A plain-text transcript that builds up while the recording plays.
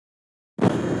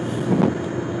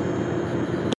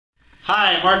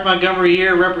Hi, Mark Montgomery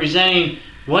here, representing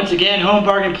once again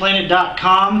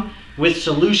HomeBargainPlanet.com with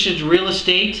Solutions Real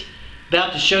Estate.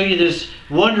 About to show you this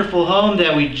wonderful home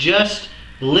that we just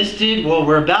listed. Well,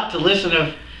 we're about to list in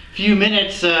a few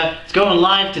minutes. It's going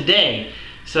live today.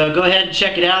 So go ahead and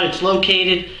check it out. It's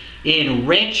located in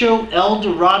Rancho El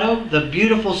Dorado, the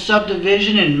beautiful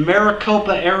subdivision in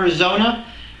Maricopa,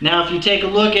 Arizona. Now, if you take a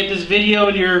look at this video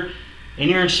and you're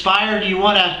inspired, you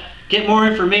want to get more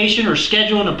information or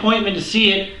schedule an appointment to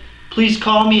see it, please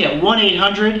call me at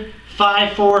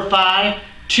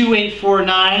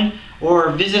 1-800-545-2849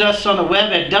 or visit us on the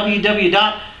web at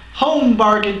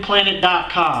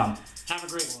www.homebargainplanet.com. Have a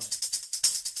great one.